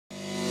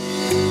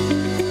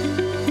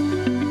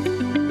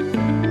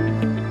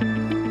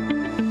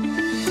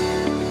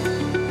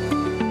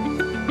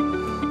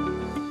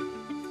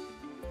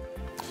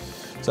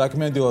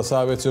საქმიანდილა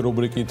საავიაციო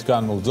რუბრიკით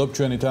განმოვძობ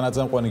ჩვენი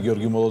თანაწამყვანი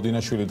გიორგი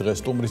მოლოდინაშვილი დღეს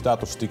სტუმრის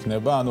სტატუსით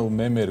იქნება, ანუ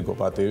მე მერგო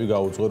პატივი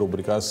გაუძღვე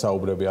რუბრიკას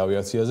საუბრები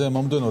ავიაციაზე.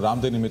 მომდენო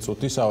რამდენიმე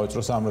წუთი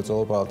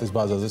სავაჭრო-სამრეწველო პალატის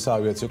ბაზაზე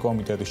საავიაციო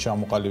კომიტეტის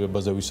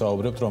ჩამოყალიბებაზე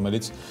ვისაუბრებთ,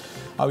 რომელიც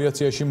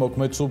ავიაციაში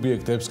მოქმედ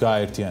სუბიექტებს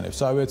გააერთიანებს.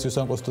 საავიაციო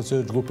საკონსულტაციო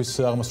ჯგუფის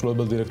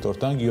აღმასრულებელი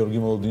დირექტორთან გიორგი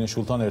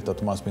მოლოდინაშვილთან ერთად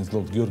მას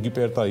მენცლობთ გიორგი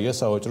პერტაია,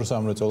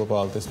 სავაჭრო-სამრეწველო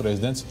პალატის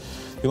პრეზიდენტს.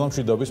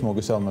 დილამშვიდობის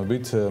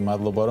მოგესალმებით.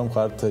 მადლობა რომ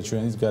ხართ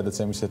ჩვენი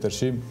გადაცემის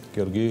ეთერში.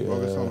 გიორგი,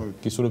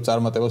 გისურვებ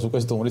წარმატებას უკვე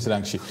სტუმრის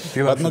რანგში.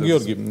 ბატონო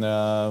გიორგი,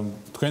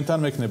 თქვენთან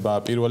მექნება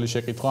პირველი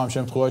შეკითხვა ამ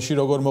შემთხვევაში,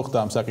 როგორ მოხდა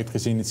ამ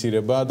საკითხის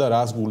ინიცირება და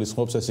რას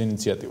გულისხმობს ეს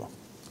ინიციატივა?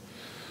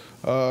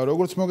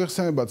 როგორც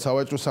მოგეხსენებათ,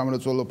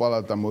 სავაჭრო-სამრეწველო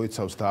პალატა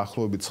მოიცავს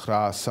დაახლოებით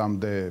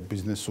 900-მდე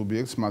ბიზნეს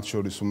სუბიექტს, მათ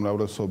შორის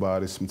უმრავლესობა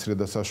არის მცირე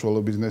და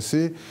საშუალო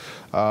ბიზნესი.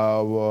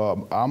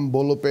 ამ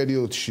ბოლო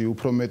პერიოდში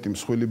უფრო მეტი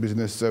მსხვილი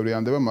ბიზნესი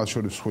წევრიანდება, მათ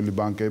შორის მსხვილი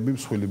ბანკები,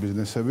 მსხვილი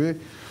ბიზნესები.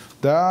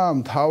 და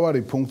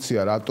მთავარი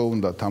ფუნქცია რატო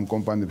უნდათ ამ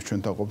კომპანიებს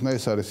ჩვენთან ყოფნა,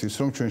 ეს არის ის,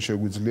 რომ ჩვენ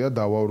შეგვიძლია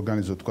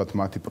დავაორგანიზოთ თქვათ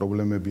მათი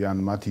პრობლემები ან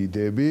მათი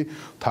იდეები,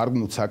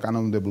 თარგმნოთ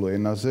საკანონმდებლო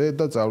ენაზე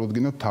და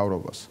წარუდგინოთ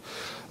მთავრობას.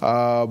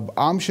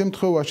 ამ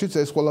შემთხვევაშიც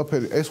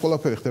ეს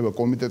ყველაფერი ხდება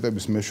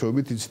კომიტეტების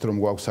მეშვეობით, იცით რომ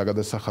გვაქვს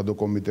საგადასახადო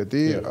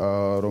კომიტეტი,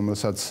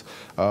 რომელსაც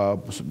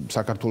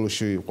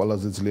საქართველოში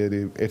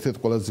ერთ-ერთი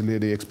ყველაზე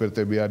ძლიერი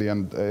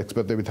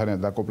ექსპერტებით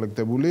არიან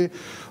დაკომპლექტებული,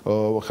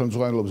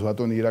 ხელმძღვანელობს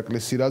ბატონი ირაკლი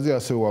სირაძე,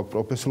 ასევე გვაქვს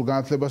პროფესიულ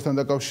განათლებასთან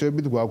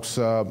დაკავშირებით, გვაქვს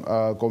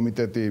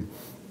კომიტეტი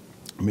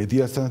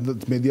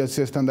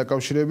მედიაციასთან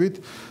დაკავშირებით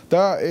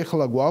და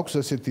ეხლა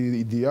გვაქვს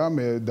ესეთი იდეა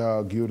მე და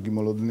გიორგი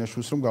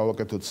მოლოდინაშვილს რომ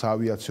გავაკეთოთ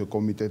საავიაციო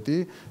კომიტეტი,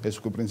 ეს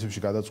უკვე პრინციპში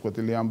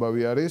გადაწყვეტილი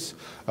ამბავი არის.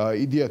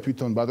 იდეა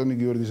თვითონ ბატონი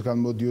გიორგის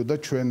განმოდიოდა,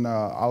 ჩვენ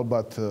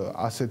ალბათ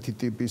ასეთი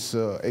ტიპის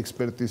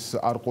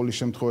ექსპერტის არ ყოლის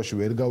შემთხვევაში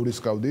ვერ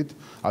გავრისკავდით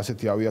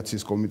ასეთი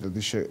ავიაციის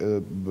კომიტეტის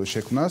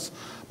შექმნას,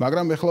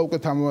 მაგრამ ეხლა უკვე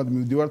თამამად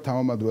მივდივართ,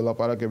 თამამად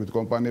ველაპარაკებით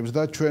კომპანიებს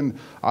და ჩვენ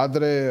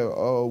ადრე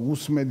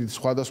უსმენთ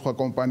სხვადასხვა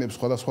კომპანიებს,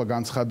 სხვადასხვა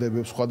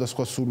განცხადებებს,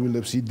 სხვადასხვა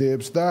სურვილებს,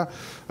 იდეებს და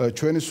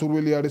ჩვენი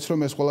სურვილი არის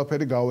რომ ეს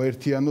ყველაფერი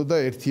გავაერთიანოთ და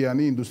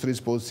ერთიანი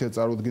ინდუსტრიის პოზიცია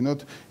წარუდგინოთ,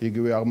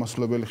 იგივე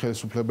აღმასრულებელი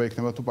ხელისუფლება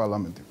იქნება თუ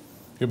პარლამენტი.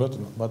 კი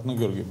ბატონო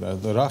გიორგი,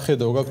 რა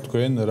ხედავ გაქვთ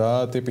თქვენ, რა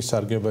ტიპის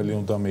სარგებელი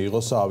უნდა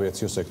მიიღოს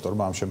საავიაციო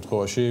სექტორმა ამ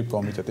შემთხვევაში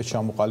კომიტეტის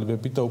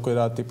ჩამოყალიბებით და უკვე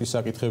რა ტიპის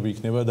საკითხები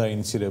იქნება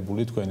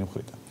დაინიცირებული თქვენი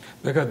მხრიდან?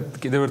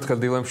 კიდევ ერთხელ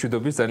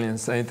დილამშვიდობის, ძალიან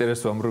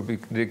საინტერესო ამ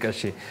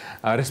რუბრიკაში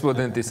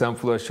რესპონდენტის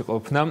სამფლოში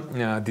ყოფნა.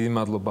 დიდი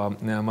მადლობა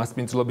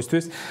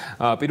მასპინძლობისთვის.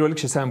 პირველ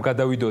რიგში სამ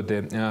გადავიდოდე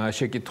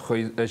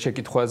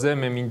შეკითხვაზე,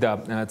 მე მინდა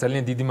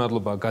ძალიან დიდი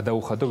მადლობა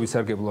გადაუხადო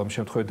ვისარგებლო ამ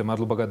შემთხვევაში და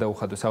მადლობა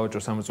გადაუხადო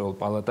სავაჭრო-სამრეწველო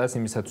პალატას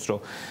იმისათვის, რომ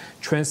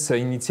ჩვენს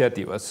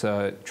ინიციატივას,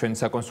 ჩვენ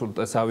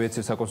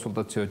საავიაციო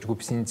საკონსულტაციო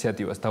ჯგუფის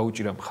ინიციატივას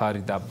დაუჭირა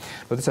მხარი და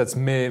როდესაც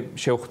მე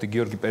შევხვდი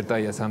გიორგი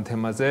პერტაიას ამ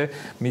თემაზე,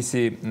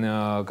 მისი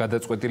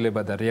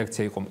გადაწყვეტილება და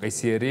რეაქცია იყო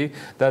მყისიერი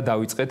და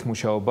დავიწყეთ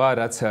მუშაობა,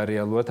 რაც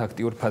რეალურად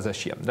აქტიურ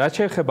ფაზაშია. რაც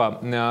შეეხება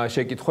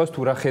შეკითხვას,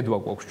 თუ რა ხედვა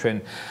გვაქვს ჩვენ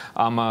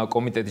ამ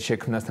კომიტეტის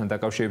შექმნასთან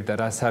დაკავშირებით და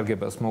რა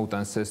სარგებელს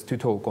მოუტანს ეს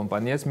თითოეულ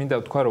კომპანიას, მინდა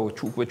ვთქვა, რომ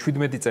უკვე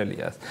 17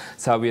 წელია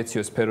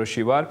საავიაციო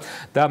სფეროში ვარ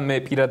და მე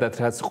პირადად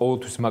რაც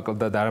ყოველთვის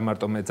მაკლდა და არა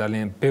მარტო მე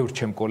ძალიან ბევრ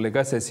ჩემ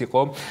კოლეგას ეს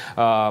იყო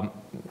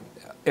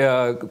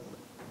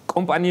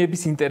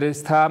კომპანიების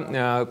ინტერესთა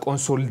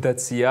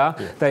კონსოლიდაცია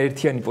და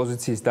ერთიანი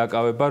პოზიციის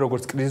დაკავება,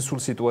 როგორც კრიზისულ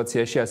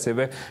სიტუაციაში,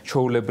 ასევე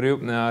ჩვეულებრივ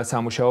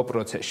სამუშაო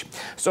პროცესში.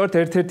 სწორედ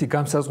ერთ-ერთი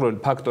გამსაზღვრელი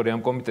ფაქტორი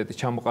ამ კომიტეტის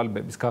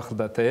ჩამოყალიბების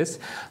გახლდათ ეს,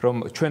 რომ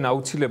ჩვენ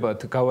აუცილებლად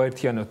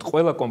გავაერთიანოთ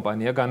ყველა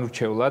კომპანია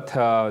განურჩევლად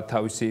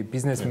თავისი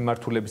ბიზნეს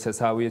მიმართულებისა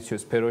საავიაციო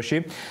სფეროში,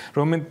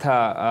 რომელთა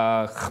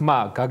ხმა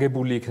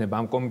გაგებული იქნება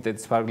ამ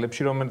კომიტეტის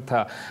ფარგლებში, რომელთა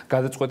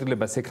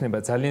გადაწყვეტილებას ექნება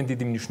ძალიან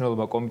დიდი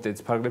მნიშვნელობა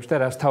კომიტეტის ფარგლებში და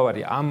რაც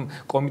თავარია ამ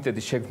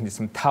კომიტეტის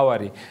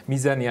მთავარი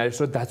მიზანი არის,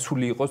 რომ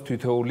დაცული იყოს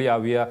თითოეული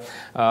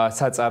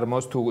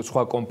ავიასაწარმოს თუ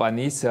სხვა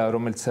კომპანიის,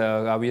 რომელიც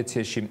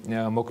ავიაციაში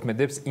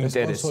მოქმედებს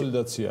ინტერესი. ეს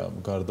კონსოლიდაცია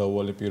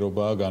გარდაუვალი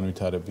პირობაა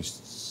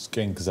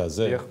განვითარებისკენ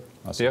გზაზე?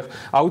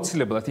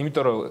 აუცილებლად,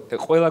 იმიტომ რომ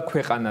ყველა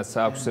ქვეყანას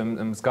აქვს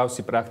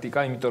მსგავსი პრაქტიკა,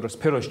 იმიტომ რომ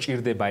სფეროს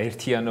ჭირდება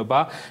ერთიანობა.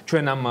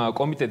 ჩვენ ამ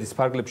კომიტეტის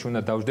ფარგლებში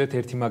უნდა დავждეთ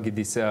ერთი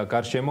მაგიდის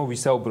გარშემო,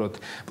 ვისაუბროთ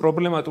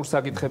პრობლემატურ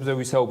საკითხებზე,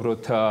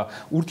 ვისაუბროთ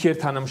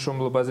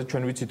ურთიერთთანამშრომლობაზე.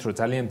 ჩვენ ვიცით, რომ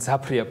ძალიან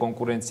მძაფრია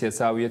კონკურენცია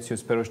საავიაციო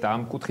სფეროში და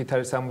ამ კუთხით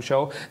არის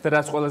სამუშაო და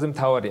რაც ყველაზე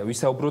მთავარია,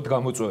 ვისაუბროთ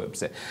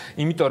გამოწვევებზე.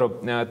 იმიტომ რომ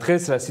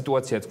დღეს რა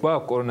სიტუაციაც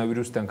გვაქვს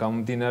კორონავირუსიდან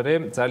გამომდინარე,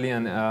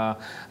 ძალიან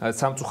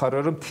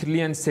სამწუხაროა, რომ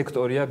მთლიანი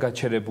სექტორია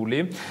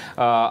გაჩერებული.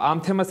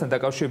 ამ თემასთან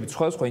დაკავშირებით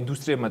სხვადასხვა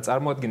ინდუსტრიებმა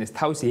წარმოადგენეს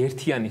თავისი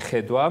ერთიანი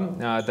ხედვა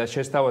და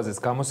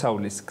შესთავაზეს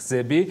გამოსავლის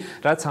გზები,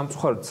 რაც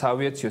სამწუხაროდ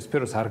საავიაციო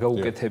სფეროს არ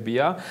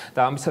გაუკეთებია და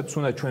ამისათვის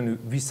უნდა ჩვენ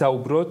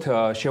ვისაუბროთ,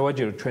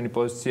 შევაჯეროთ ჩვენი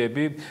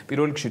პოზიციები,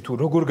 პირველ რიგში თუ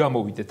როგორ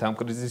გამოვიდეთ ამ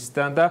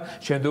კრიზისიდან და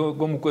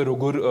შემდგომ უკვე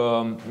როგორ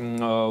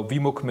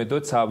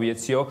ვიმოქმედოთ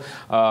საავიაციო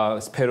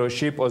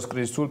სფეროში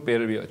პოსტკრიზისულ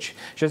პერიოდში.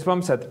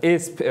 შესაბამისად,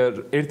 ეს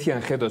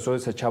ერთიან ხედვას,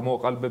 როდესაც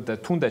ჩამოყალიბებთ და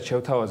თუნდაც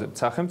შევთავაზებთ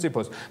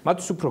სახელმწიფოს,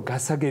 მათთვის უფრო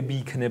გასაგები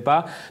იქნება ეძღვნება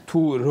თუ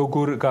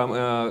როგორ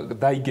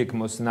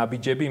დაიგეგმოს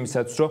ნაბიჯები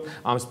იმისაც რომ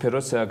ამ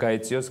სფეროს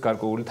გაეწიოს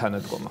გარკვეული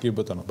თანადგომა. კი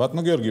ბატონო,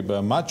 ბატონო გიორგი,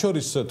 მათ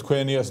შორის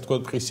თქვენი ასე თქვა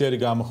ყისიერი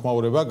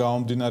გამოხმაურება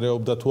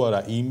გამომდინარეობდა თუ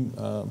არა იმ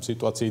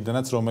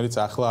სიტუაციიდანაც, რომელიც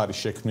ახლა არის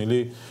შექმნილი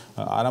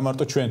არა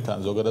მარტო ჩვენთან,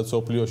 ზოგადად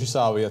სოფლიოში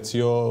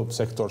საავიაციო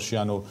სექტორში,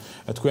 ანუ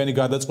თქვენი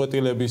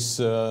გადაწყვეტილების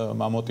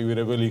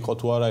მამოტივირებელი იყო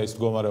თუ არა ეს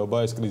მდგომარეობა,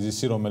 ეს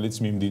კრიზისი, რომელიც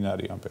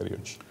მიმდინარეა ამ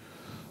პერიოდში.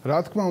 რა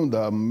თქმა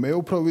უნდა, მე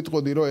უფრო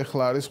ვიტყოდი, რომ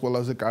ეხლა არის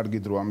ყველაზე კარგი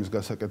დრო ამის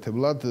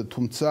გასაკეთებლად,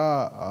 თუმცა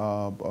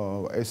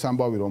ეს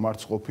ამბავი რომ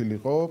არც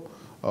ყოფილიყო,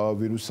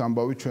 ვირუსის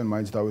ამბავი ჩვენ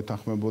მაინც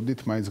დავეთანხმებოდით,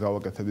 მაინც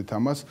გავაკეთებდით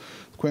ამას.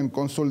 თქვენ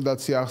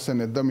კონსოლიდაცია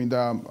ახსენეთ და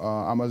მინდა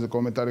ამაზე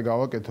კომენტარი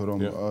გავაკეთო, რომ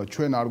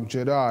ჩვენ არ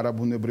გვჯერა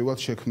არაბუნებრივად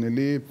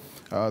შექმნილი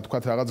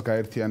თქვათ რაღაც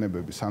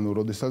გაერთიანებების, ანუ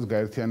როდესაც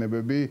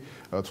გაერთიანებები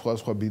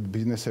სხვადასხვა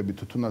ბიზნესები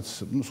თუნდაც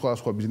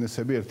სხვადასხვა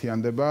ბიზნესები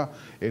ერთიანდება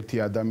ერთი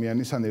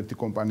ადამიანის ან ერთი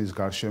კომპანიის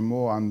გარშემო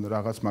ან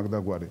რაღაც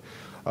მაგდაგვარი.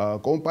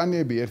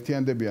 კომპანიები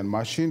ერთიანდებიან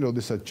მაშინ,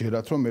 როდესაც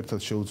ჯერათ რომ ერთად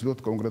შეუძლიათ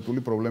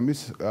კონკრეტული პრობლემის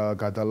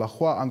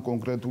გადალახვა ან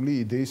კონკრეტული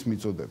იდეის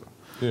მიწოდება.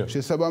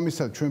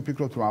 შესაბამისად, ჩვენ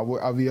ვფიქრობთ, რომ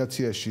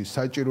ავიაციაში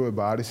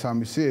საჭიროება არის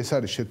ამისი, ეს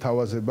არის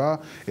შეთავაზება,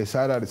 ეს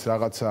არ არის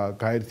რაღაცა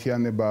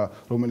გაერთიანება,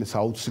 რომელიც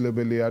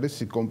აუცილებელი არის,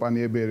 იქ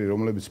კომპანიები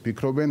რომლებიც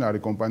ფიქრობენ,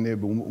 არის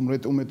კომპანიები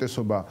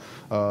უმეტესობა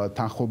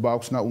თანხმობა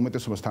აქვს,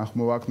 უმეტესობას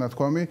თანხმობა აქვს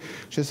ნათქვამი.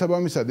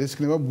 შესაბამისად, ეს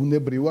იქნება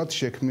ბუნებრივად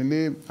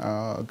შექმნილი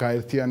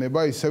გაერთიანება,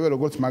 ისევე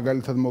როგორც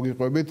მაგალითად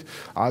მოგიყვებით,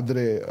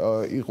 ადრე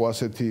იყო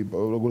ასეთი,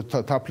 როგორც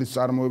თაფლის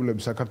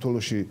წარმოებლები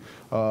საქართველოში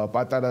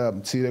პატარა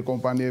მცირე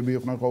კომპანიები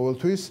იყვნენ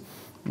ყოველთვის.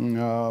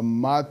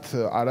 მათ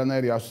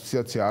არანაირი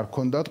ასოციაცია არ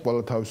ჰქონდათ,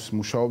 ყველა თავის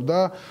მუშაობდა.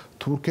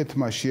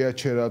 თურქეთმა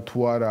შეაჩერა თუ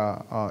არა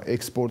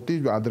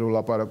ექსპორტი, ადრე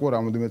ვლაპარაკო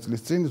რამოდენიმე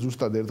წლის წინ,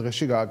 ზუსტად ერთ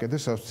დღეში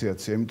გააკეთეს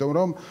ასოციაცია, იმიტომ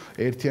რომ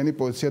ერთიანი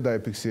პოზიცია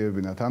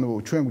დაეფიქსირებინათ. ანუ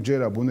ჩვენ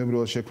გვჯერა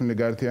ბუნებრივად შექმნილი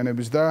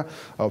გაერთიანების და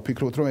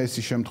ვფიქრობთ, რომ ეს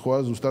ის შემთხვევა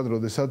ზუსტად,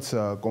 როდესაც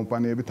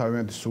კომპანიები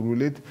თავიანთი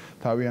სურვილით,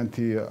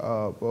 თავიანთი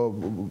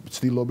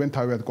ცდილობენ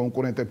თავიანთ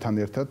კონკურენტებთან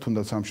ერთად,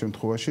 თუნდაც ამ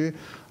შემთხვევაში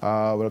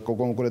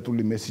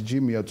კონკრეტული მესიჯი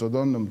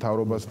მიაწოდონ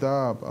მთავრობას და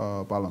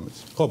პარლამენტს.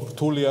 ხო,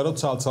 რთულია რომ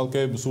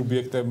ცალ-ცალკე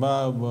სუბიექტებმა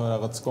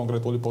რაღაც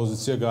კონკრეტული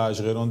პოზიცია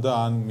გააჟღერონ და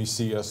ან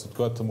მისი, ასე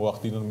ვთქვათ,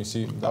 მოახდინონ მისი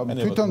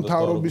დაყენება. თვითონ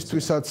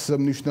მთავრობისთვისაც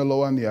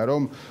მნიშვნელოვანია,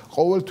 რომ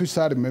ყოველთვის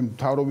არის მე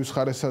მთავრობის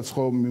ხარესაც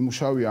ხო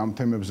მიმუშავია ამ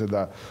თემებზე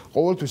და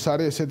ყოველთვის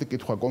არის ესეთი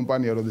კითხვა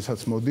კომპანია, როდესაც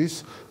მოდის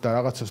და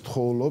რაღაცას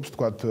თხოვლობს,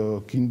 ვთქვათ,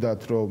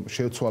 გინდათ რომ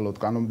შევცვალოთ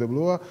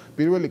კანონმდებლობა,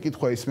 პირველი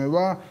კითხვა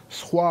ისმება,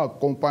 სხვა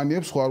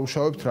კომპანიებს ხო არ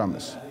უშავებთ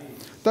რამეს?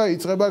 და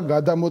იწყება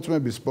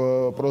გადამოწმების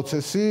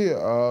პროცესი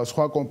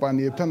სხვა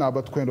კომპანიებთან,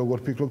 აბა თქვენ როგორ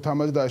ფიქრობთ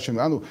ამაზე და ამავდროულად.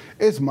 ანუ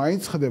ეს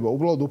მაინც ხდება,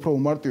 უბრალოდ უფრო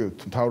უმარტივებთ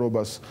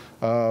მთავრობას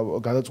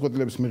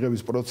გადაწყვეტილების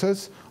მიღების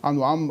პროცესს, ანუ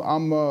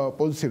ამ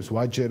პოზიციებს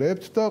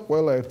ვაჯერებთ და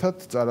ყველა ერთად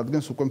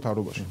წარადგენს უკვე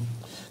მთავრობაში.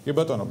 კი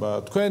ბატონო,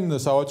 თქვენ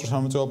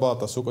სავაჭრო-სამრეწველო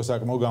პალატას უკვე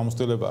საკმაო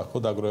გამოცდილება ხო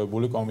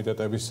დაგროვებული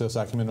კომიტეტების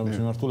საქმიანობის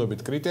მიმართულებით.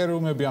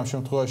 კრიტერიუმები ამ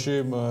შემთხვევაში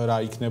რა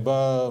იქნება,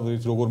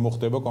 როგორ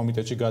მოხდება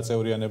კომიტეტში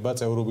გაწევრიანება,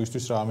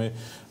 წევრობისთვის რამე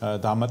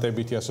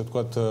დამატებითი, ასე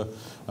ვთქვათ,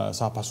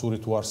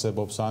 საფასური თუ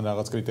არსებობს ან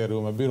რაღაც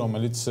კრიტერიუმები,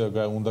 რომელიც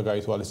უნდა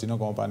გაითვალისწინონ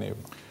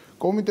კომპანიებმა.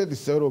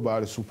 კომიტეტის წევრობა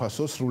არის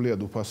უფასო,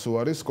 სრულიად უფასო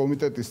არის.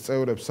 კომიტეტის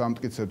წევრებს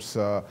ამტკიცებს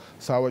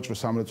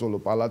სავაჭრო-სამრეწველო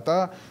პალატა,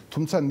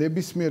 თუმცა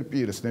ნებისმიერ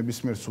პირს,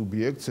 ნებისმიერ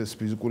სუბიექტს, ეს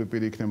ფიზიკური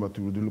პირი იქნება თუ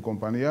იურიდიული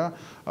კომპანია,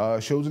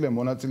 შეუძლია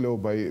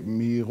მონაწილეობა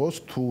მიიღოს,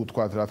 თუ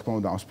თქვათ, რა თქმა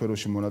უნდა, ამ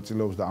სფეროში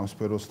მონაწილეობს და ამ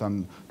სფეროსთან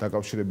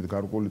დაკავშირებით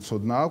გარკვეული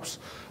ცოდნა აქვს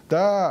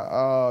და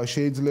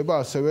შეიძლება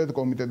ასევე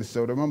კომიტეტის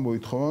წევრებმა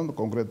მოითხოვონ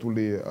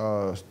კონკრეტული,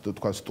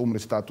 თქვათ,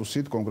 სტუმრის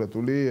სტატუსით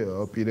კონკრეტული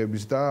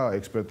პირების და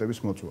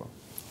ექსპერტების მოწვევა.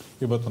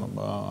 კი ბატონო,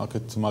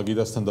 აქეთ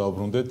მაგიდასთან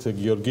დავბრუნდეთ.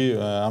 გიორგი,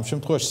 ამ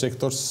შემთხვევაში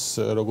სექტორს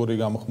როგორი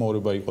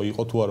გამოხმაურება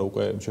იყო თუ არა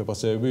უკვე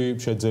შეფასებები,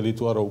 შეძელი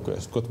თუ არა უკვე,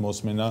 ასე ვთქვათ,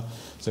 მოსმენა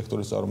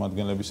სექტორის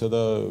წარმომადგენლებისა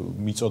და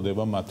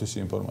მიწოდება მათთვის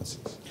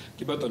ინფორმაციას.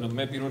 კი ბატონო,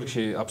 მე პირველ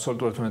რიგში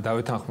აბსოლუტურად უნდა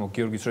დავეთანხმო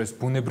გიორგის, რომ ეს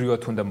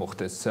ბუნებრივად უნდა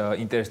მოხდეს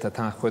ინტერესთა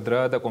თანხმედრა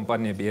და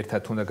კომპანიები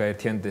ერთად უნდა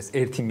გაერთიანდეს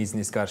ერთი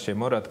მიზნის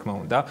გარშემო, რა თქმა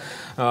უნდა.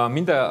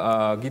 მინდა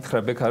გითხრა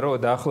ბექა, რომ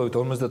დაახლოებით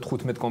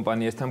 55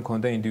 კომპანიასთან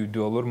მქონდა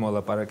ინდივიდუალური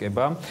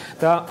მოლაპარაკება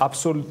და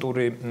აბსოლუტურად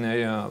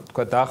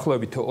თქვა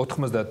დაახლოებით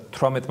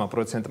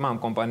 98%-მა ამ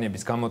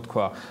კომპანიების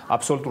გამოთქვა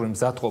აბსოლუტური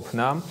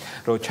მზადყოფნა,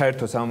 რომ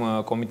ჩაერთოს ამ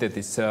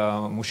კომიტეტის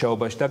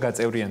მუშაობაში და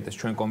გაწევრიანდეს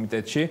ჩვენ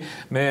კომიტეტში.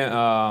 მე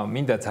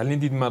მინდა ძალიან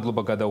დიდი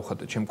მადლობა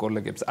გადაუხადო ჩემ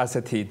კოლეგებს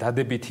ასეთი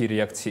დადებითი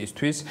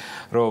რეაქციისთვის,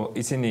 რომ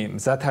ისინი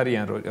მზად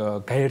არიან, რომ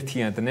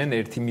გაერთიანდნენ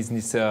ერთი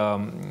მიზნის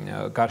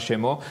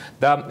გარშემო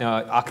და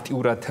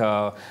აქტიურად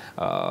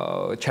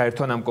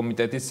ჩაერთონ ამ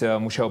კომიტეტის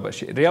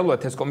მუშაობაში.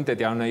 რეალურად ეს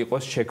კომიტეტი არ უნდა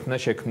იყოს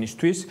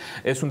შექმნისთვის,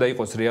 ეს უნდა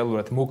იყოს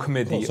რეალურად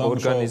მოქმედი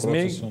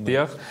ორგანიზმი,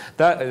 დიახ,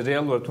 და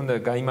რეალურად უნდა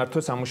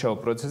გაიმართოს სამუშაო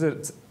პროცესზე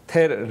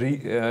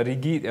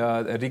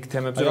რიგ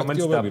თემებზე, რომელიც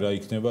აქტივობები რა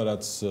იქნება,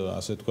 რაც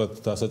ასე თქვათ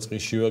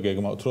დასაწყისშივე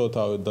გეგმავთ, რომ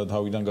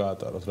თავიდან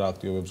გაატაროთ რა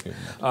აქტივობებს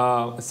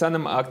გეგმავთ?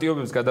 სანამ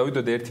აქტივობებს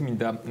გადავიდოდი, ერთი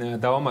მინდა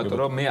დავამატო,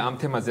 რომ მე ამ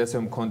თემაზე ასე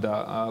მქონდა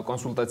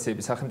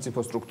კონსულტაციები სახელმწიფო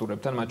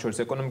სტრუქტურებთან, მათ შორის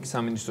ეკონომიკის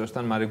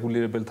სამინისტროსთან,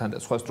 მარეგულირებელთან და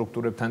სხვა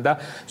სტრუქტურებთან და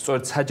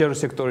სწორედ საჯარო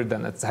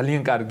სექტორიდანაც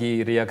ძალიან კარგი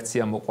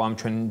რეაქცია მოყვა ამ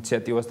ჩვენ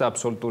ინიციატივას და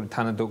აბსოლუტური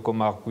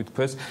თანადგომა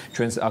გვითქვეს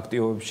ჩვენს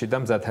აქტივობებში და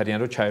მზად არიან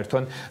რომ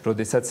ჩაერთონ,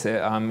 როდესაც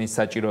ამის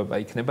საჭიროება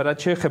იქნება. რაც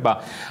შეეხება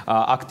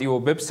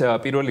აქტივობებს,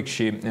 პირველ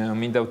რიგში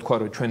მინდა ვთქვა,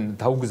 რომ ჩვენ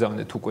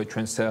დაუგზავნეთ უკვე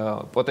ჩვენს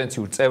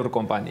პოტენციურ წევრ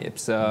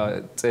კომპანიებს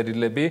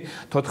წერილები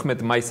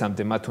 14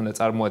 მაისამდე მათ უნდა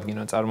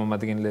წარმოადგინონ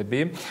წარმომადგენლები,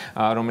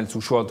 რომელიც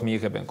უშუალოდ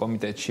მიიღებენ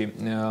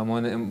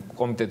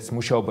კომიტეტის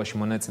მუშაობაში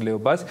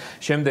მონაწილეობას.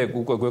 შემდეგ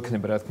უკვე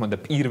გვექნება რა თქმა უნდა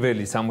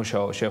პირველი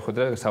სამუშაო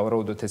შეხვედრა,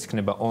 სავარაუდოდ ეს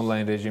იქნება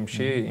ონლაინ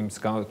რეჟიმში, იმის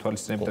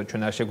გამართვალისწინებით რომ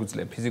ჩვენ არ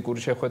შეგვიძლია ფიზიკური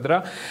შეხვედრა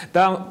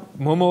და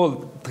მომავალ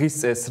დღის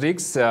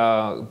წესრიგს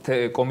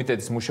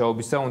კომიტეტის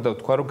მუშაობისა უნდა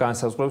ვთქვა, რომ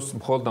განსაზღვრავს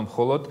მხოლოდ და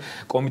მხოლოდ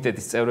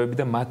კომიტეტის წევრები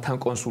და მათთან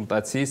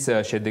კონსულტაციის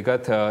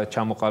შედეგად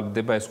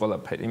ჩამოყალიბდება ეს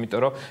ყველაფერი. იმიტომ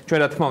რომ ჩვენ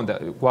რა თქმა უნდა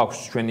გვაქვს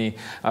ჩვენი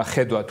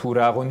ხედვა თუ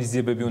რა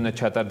აღონიზიებები უნდა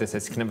ჩატარდეს,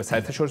 ეს იქნება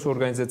საერთაშორისო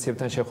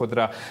ორგანიზაციებთან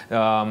შეხვედრა,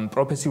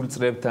 პროფესიულ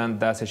წრეებთან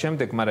და ასე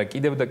შემდეგ, მაგრამ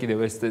კიდევ და კიდევ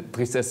ეს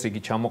დღის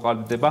წესრიგი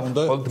ჩამოყალიბდება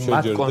მხოლოდ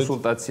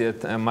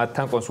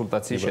მათთან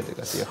კონსულტაციის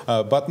შედეგად.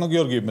 ბატონო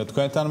გიორგი,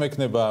 თქვენთან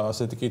მექნება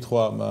ასეთი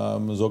კითხვა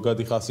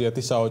ზოგადი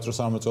ხასიათის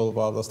სავაჭრო-სამრეწველო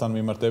პალატასთან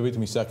მიმართებით,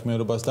 მის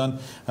საქმიანობასთან.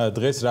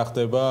 დღეს რა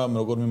ხდება,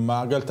 როგორ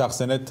მაგალითად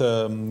ახსენეთ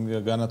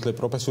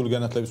პროფესიული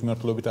განათლების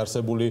მიმართულებით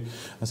არსებული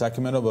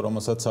საქმიანობა,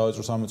 რომელსაც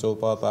სავაჭრო-სამრეწველო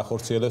პალატა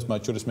ახორციელებს,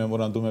 მათ შორის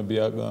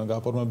მემორანდუმებია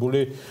გაფორმებული.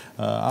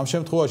 ამ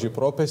შემთხვევაში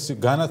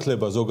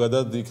განათლება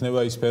ზოგადად იქნება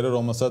ის სფერო,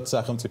 რომელსაც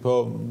სახელმწიფო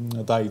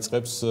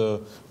დაიწყებს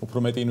უფრო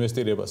მეტი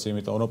ინვესტირებას,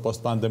 იმიტომ რომ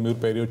პოსტპანდემიურ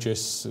პერიოდში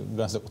ეს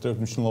განსაკუთრებით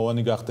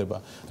მნიშვნელოვანი გახდება.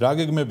 რა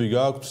გეგმები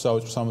გააქვთ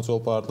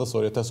სავაჭრო-სამრეწველო პალატას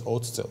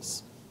 2020 წელს?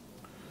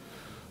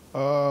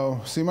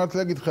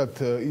 სიმართლე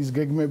გითხრათ, ის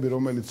გეგმები,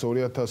 რომელიც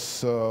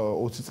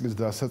 2020 წლის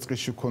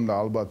დასაწყისში ქონდა,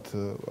 ალბათ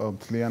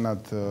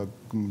მთლიანად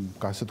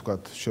ასე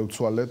ვთქვათ,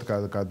 შევცვალეთ,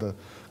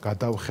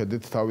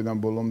 გადავხედეთ თავიდან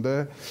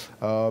ბოლომდე.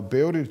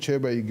 ბევრი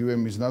რჩება იგივე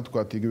მიზნად,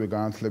 ვთქვათ, იგივე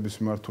განათლების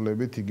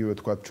მიმართულებით, იგივე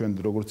ვთქვათ, ჩვენ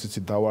როგორც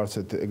იცით,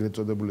 დავაარსეთ ეგრეთ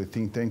წოდებული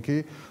think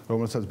tank-ი,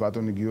 რომელსაც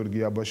ბატონი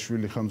გიორგი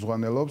აბაშვილი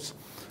ხელმძღვანელობს.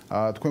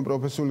 თქვენ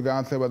პროფესიული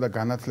განათლება და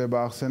განათლება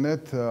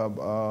ახსენეთ,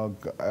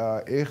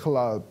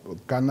 ეხლა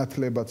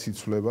განათლებაც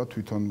იცვლება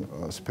თვითონ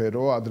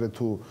სფერო, ადრე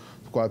თუ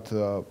ვთქვათ,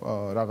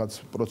 რაღაც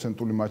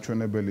პროცენტული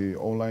მაჩვენებელი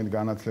ონლაინ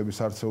განათლების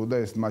არსებობდა,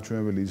 ეს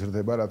მაჩვენებელი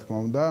იზრდება, რა თქმა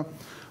უნდა.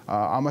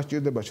 ამას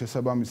ჭირდება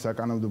შესაბამისი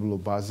საკანონმდებლო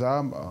ბაზა,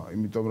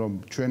 იმიტომ რომ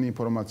ჩვენი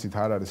ინფორმაციით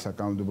არ არის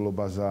საკანონმდებლო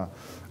ბაზა,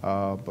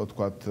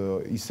 ვთქვათ,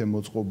 ისე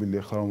მოწყობილი,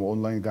 ახლა რომ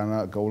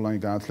ონლაინ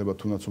განათლება,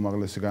 თუნდაც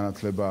უმაღლესი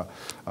განათლება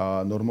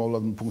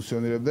ნორმალურად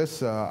ფუნქციონირებდეს.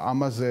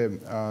 ამაზე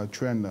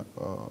ჩვენ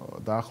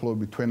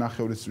დაახლოებით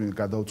თვენახევრის წინ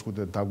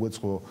გადავწყვიტეთ,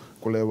 დაგვეწყო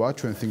კვლევა,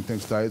 ჩვენ think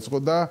tanks დაიწყო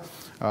და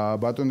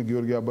ბატონი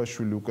გიორგი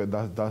აბაშვილი უკვე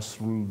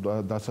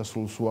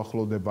დასასრულს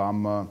უახლოვდება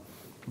ამ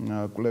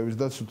კვლევის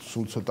და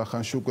სულ ცოტა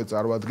ხანში უკვე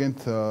წარვადგენთ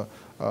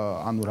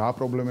ანუ რა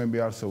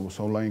პრობლემები არსებობს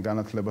ონლაინ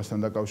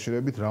განათლებასთან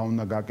დაკავშირებით, რა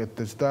უნდა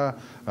გაკეთდეს და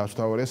რაც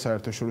თავარია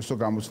საერთაშორისო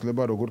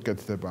გამოცდილება როგორ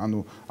კეთდება.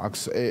 ანუ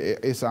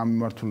ეს ამ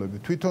მიმართულებით.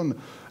 თვითონ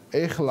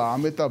ეხლა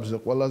ამ ეტაპზე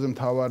ყველაზე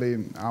მთავარი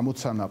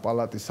ამოცანა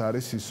პალატის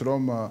არის ის,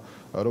 რომ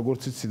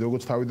როგორც იცით,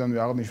 როგორც თავიდანვე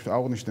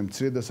აღნიშნე,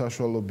 მცირე და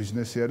საშუალო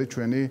ბიზნესი არის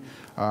ჩვენი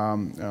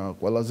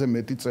ყველაზე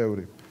მეტი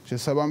წევრი.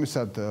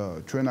 შესაბამისად,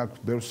 ჩვენ აქ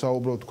ბევრს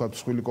საუბრობთ, თქვა,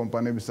 მსხვილი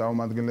კომპანიების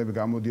წარმომადგენლები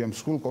გამოდიან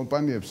მსხვილ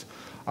კომპანიებს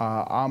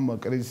ამ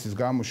კრიზისის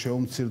გამო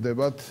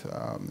შეუმცირდებათ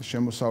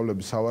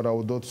შემოსავლები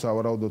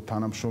სავარაუდოდ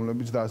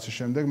თანამშრომლებით და ასე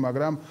შემდეგ,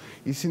 მაგრამ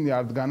ისინი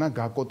არ დგანა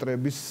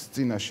გაკოტრების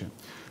წინაშე.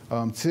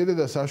 მცირე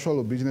და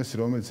საშუალო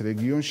ბიზნესი, რომელიც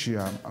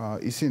რეგიონშია,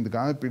 ისინი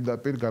დგანან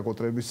პირდაპირ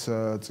გაკოტრების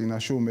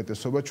წინაშე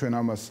უმეტესობა. ჩვენ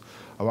ამას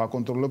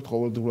ვაკონტროლებთ,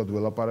 ყოველდღურად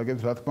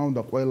ველაპარაკებთ, რა თქმა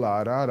უნდა, ყველა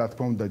არა, რა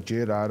თქმა უნდა,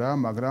 ჯერ არა,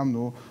 მაგრამ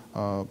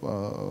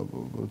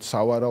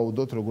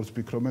სავარაუდოდ, როგორც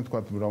ფიქრობენ, თქვა,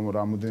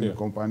 რამოდენიმე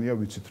კომპანია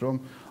ვიცით, რომ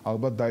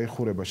ალბათ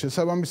დაიხურება.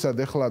 შესაბამისად,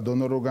 ეხლა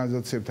დონორ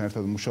ორგანიზაციებთან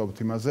ერთად მუშაობთ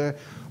იმაზე,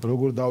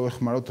 როგორ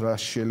დავეხმაროთ, რა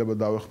შეიძლება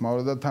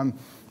დავეხმაროთ და თან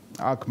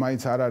აქ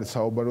მაინც არ არის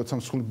საუბარი, როცა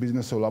მსხვილ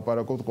ბიზნესზე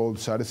ვლაპარაკობთ,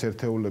 ყოველთვის არის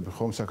ერთეულები,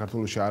 ხომ,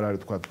 საქართველოში არ არის,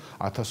 თქვა,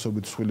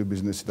 ათასობით მსხვილი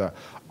ბიზნესი და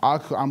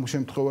აქ ამ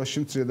შემთხვევაში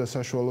მცირე და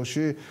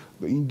საშუალოში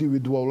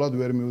ინდივიდუალურად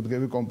ვერ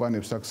მიუდგები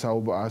კომპანიებს, აქ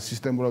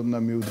სისტემურად უნდა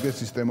მიუდგეს,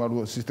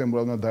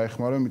 სისტემურად უნდა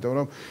დაეხმარო, იმიტომ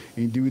რომ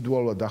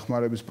ინდივიდუალურად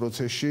დახმარების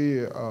პროცესში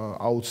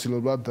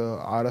აუცილებლად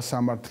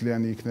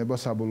არასამართლიანი იქნება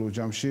საბოლოო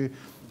ჯამში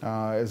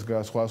ეს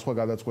სხვა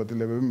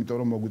გადაწყვეტილებები, იმიტომ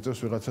რომ მოგვიწევს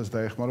ვიღაცას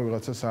დაეხმარო,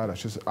 ვიღაცას არა.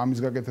 ამის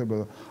გაკეთება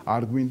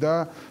არ გვინდა,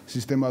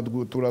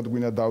 სისტემატურად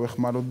გვინდა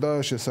დავეხმაროთ და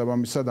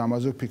შესაბამისად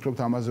ამაზე ვფიქრობთ,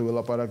 ამაზე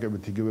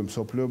ველაპარაკებით იგივე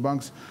მსოფლიო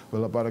ბანკს,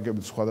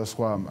 ველაპარაკებით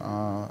სხვადასხვა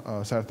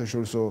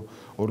საერთაშორისო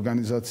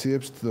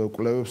ორგანიზაციებს,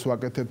 კვლევებს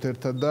ვაკეთებთ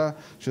ერთად და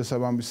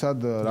შესაბამისად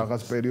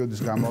რაღაც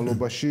პერიოდის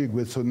განმავლობაში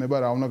გვეცოდება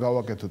რა უნდა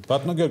გავაკეთოთ.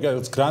 ბატონო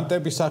გიორგი,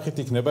 გრანტების სახით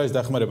იქნება ეს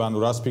დახმარება, ანუ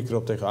რას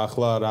ფიქრობთ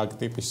ახლა რა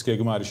ტიპის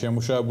გეგმა არის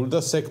შემუშავებული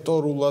და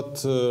სექტორულად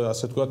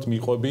ასე ვთქვათ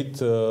მიყვებით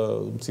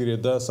მცირე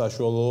და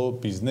საშუალო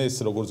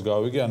ბიზნესს, როგორც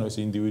გავიგე, ანუ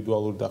ეს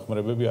ინდივიდუალური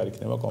დახმარებები არ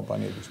იქნება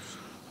კომპანიებისთვის.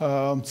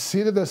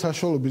 მცირე და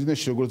საშუალო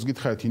ბიზნესში, როგორც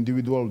გითხარით,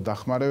 ინდივიდუალური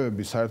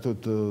დახმარებები საერთოდ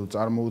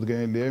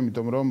წარმოუდგენელია,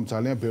 იმიტომ რომ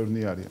ძალიან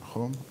ბევრი არიან,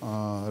 ხო?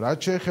 რაც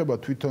შეეხება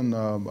თვითონ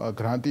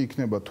გრანტი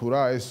იქნება თუ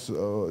რა, ეს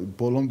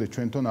ბოლომდე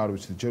ჩვენთან არ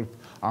ვიცით. ჯერ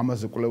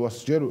ამაზე კვლევას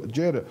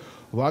ჯერ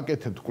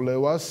ვაკეთებთ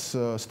კვლევას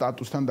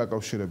სტატუსთან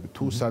დაკავშირებით,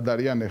 თუ სად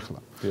არიან ახლა.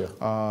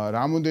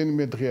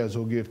 რამოდენიმე დღეა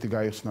ზოგიერთი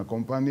გაიხსნა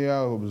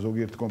კომპანია,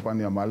 ზოგიერთი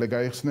კომპანია მალე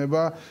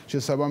გაიხსნება,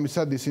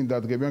 შესაბამისად ისინი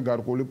დადგებიან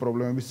გარკვეული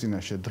პრობლემების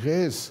წინაშე.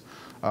 დღეს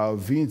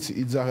ვინც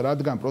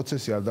რადგან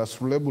პროცესი არ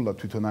დასრულებულა,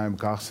 თვითონ აი ამ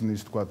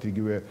გახსნის, თქვათ,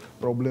 იგივე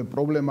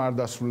პრობლემა არ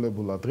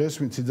დასრულებულა. დღეს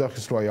ვინც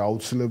იძახის, რომ აი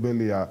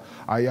აუცილებელია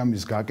აი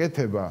ამის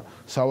გაკეთება,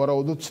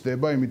 სავარაუდოდ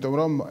ცდება, იმიტომ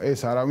რომ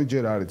ეს არავინ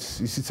ჯერ არ იცის.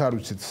 ისიც არ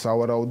ვიცით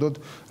სავარაუდოდ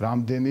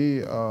რამდენი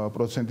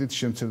პროცენტით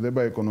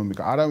შემცირდება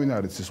ეკონომიკა. არავინ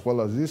არ იცის,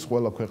 ყველა ზის,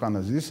 ყველა ქვეყანა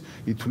ზის,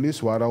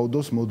 ითვლის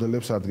ვარაუდოს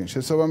მოდელებს ადგენს.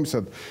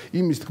 შესაბამისად,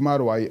 იმის თქმა,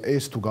 რომ აი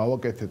ეს თუ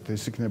გავაკეთებთ,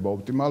 ეს იქნება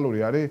ოპტიმალური,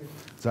 არის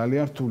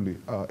ძალიან რთული.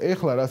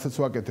 ეხლა რასაც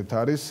ვაკეთებთ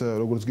არის,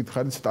 როგორც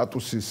გითხარით,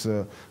 სტატუსის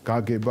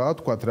გაგება,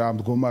 თქვათ რა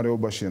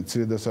მდგომარეობაშია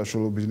მცირე და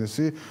საშუალო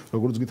ბიზნესი,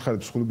 როგორც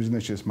გითხარით, მსხვილ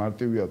ბიზნესში ეს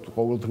მარტივია,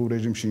 ყოველდღიურ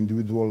რეჟიმში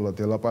ინდივიდუალურად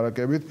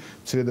ელაპარაკებით,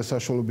 მცირე და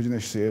საშუალო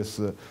ბიზნესში ეს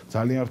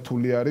ძალიან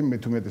რთული არის,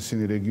 მეტუმეტე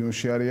ისინი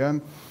რეგიონში არიან.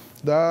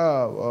 და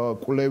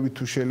კვლევით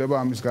თუ შეიძლება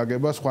ამის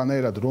გაგება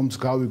სხვანაირად რომც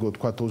გავიგო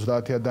თქვა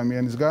 30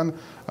 ადამიანისგან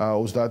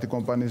 30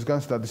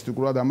 კომპანიისგან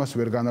სტატისტიკურად ამას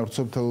ვერ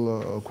განავრცობთ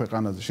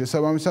ქვეყანაზე.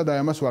 შესაბამისად აი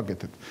ამას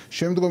ვაკეთებთ.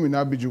 შემდგომი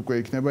ნაბიჯი უკვე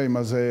იქნება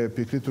იმაზე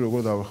ფიქრით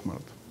როგორ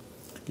დავეხმაროთ.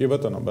 კი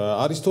ბატონო,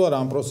 არის თუ არა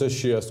ამ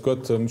პროცესში, ასე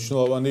ვთქვათ,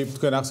 მნიშვნელოვანი,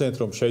 თქვენ ახსენეთ,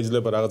 რომ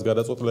შეიძლება რაღაც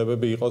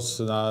გადაწყვეტილებები იყოს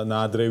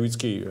ნაადრევიც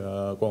კი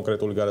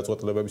კონკრეტული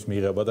გადაწყვეტილებების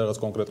მიღება და რაღაც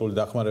კონკრეტული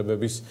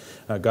დახმარებების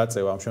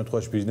გაწევა ამ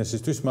შემთხვევაში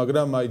ბიზნესისთვის,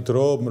 მაგრამ აი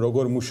დრო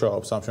როგორ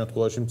მუშაობს ამ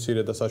შემთხვევაში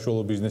მცირე და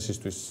საშუალო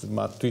ბიზნესისთვის,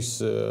 მათთვის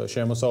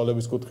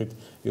შემოსავლების კუთხით,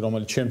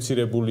 რომელიც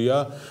შემცირებულია,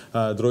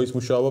 დროის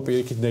მუშაობა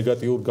პირიქით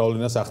ნეგატიურ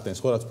გავლენას ახდენს,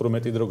 ხო, რაც უფრო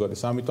მეტი დრო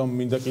გადის. ამიტომ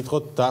მინდა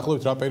კითხოთ,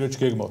 დაახლოებით რა პერიოდში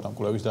გეგმავთ ამ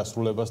კვლევის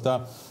დასრულებას და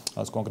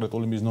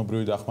კონკრეტული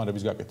მიზნობრივი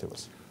დახმარების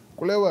გაკეთებას.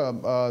 კვლევა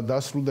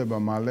დასრულდება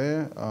მალე,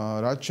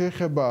 რაც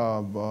შეეხება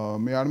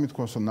მე არ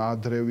მithქვას, რომ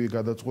ნაადრევი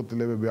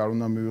გადაწყვეტილებები არ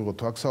უნდა მივიღოთ.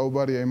 აქ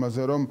საუბარია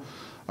იმაზე, რომ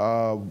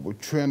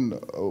ჩვენ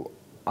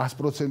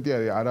 100%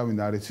 არავინ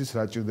არ იცის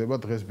რა ჭირდება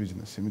დღეს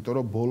ბიზნესი, იმიტომ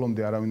რომ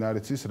ბოლომდე არავინ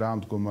არ იცის რა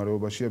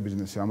მდგომარეობაშია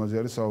ბიზნესი, ამაზე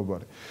არის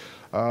საუბარი.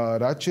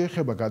 რაც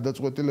შეეხება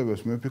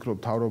გადაწყვეტილებებს, მე ვფიქრობ,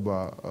 მთავრობა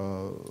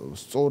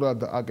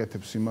სწორად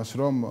აკეთებს იმას,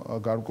 რომ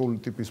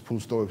გარკვეული ტიპის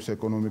ფულსტოვებს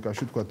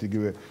ეკონომიკაში, თქვათ,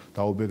 იგივე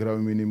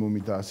დაუბეგრავი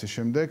მინიმუმი და ასე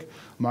შემდეგ,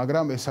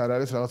 მაგრამ ეს არ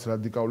არის რაღაც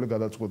რადიკალური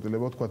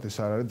გადაწყვეტილება, თქვათ, ეს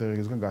არ არის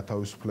დღეისგან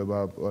გათავისუფლება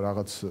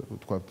რაღაც,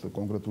 თქვათ,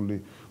 კონკრეტული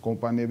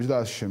კომპანიების და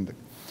ასე შემდეგ.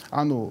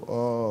 ანუ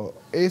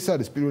ეს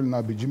არის პირველი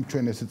ნაბიჯი,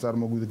 ჩვენ ესე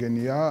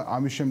წარმოგვიდგენია,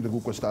 ამის შემდეგ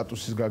უკვე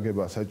სტატუსის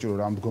გაგება საჭირო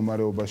რა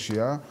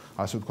მდგომარეობაშია,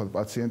 ასე ვთქვათ,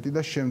 პაციენტი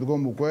და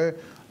შემდგომ უკვე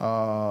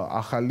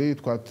ახალი,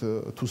 თქვათ,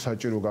 თუ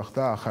საჭირო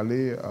გახდა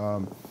ახალი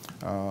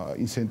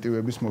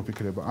ინსენტივების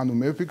მოფიქრება. ანუ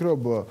მე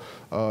ვფიქრობ,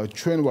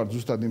 ჩვენ ვართ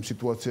ზუსტად იმ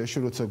სიტუაციაში,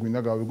 როცა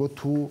გვინდა გავიგოთ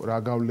თუ რა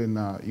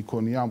გავლენა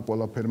იქონია ამ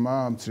ყველაფერმა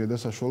მცირე და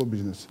საშუალო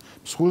ბიზნესს.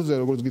 მსხვილზე,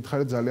 როგორც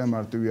გითხარით, ძალიან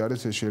მარტივი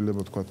არის, ეს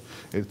შეიძლება თქვათ,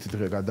 ერთი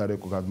დღე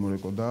გადარეკო,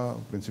 გადმორეკო და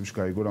პრინციპში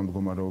გაიგო რა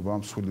მდგომარეობაა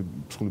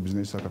მსხვილი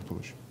ბიზნესი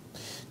საქართველოში.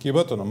 კი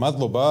ბატონო,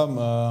 მადლობა.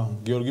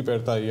 გიორგი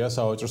პერტაია,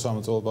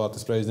 სავაჭრო-სამრეწველო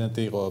პალატის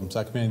პრეზიდენტი იყო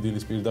საქმიანი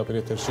დილის პირდაპირ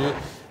ეთერში.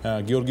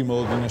 გიორგი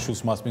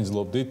მოლოდინაშვილს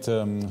მასპინძლობდით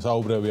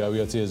საუბრები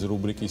ავიაციაზე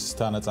რუბრიკის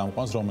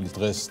თანაწამყვანს, რომელიც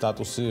დღეს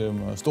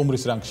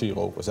სტუმრის რანგში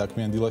იყო უკვე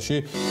საქმიანი დილაში.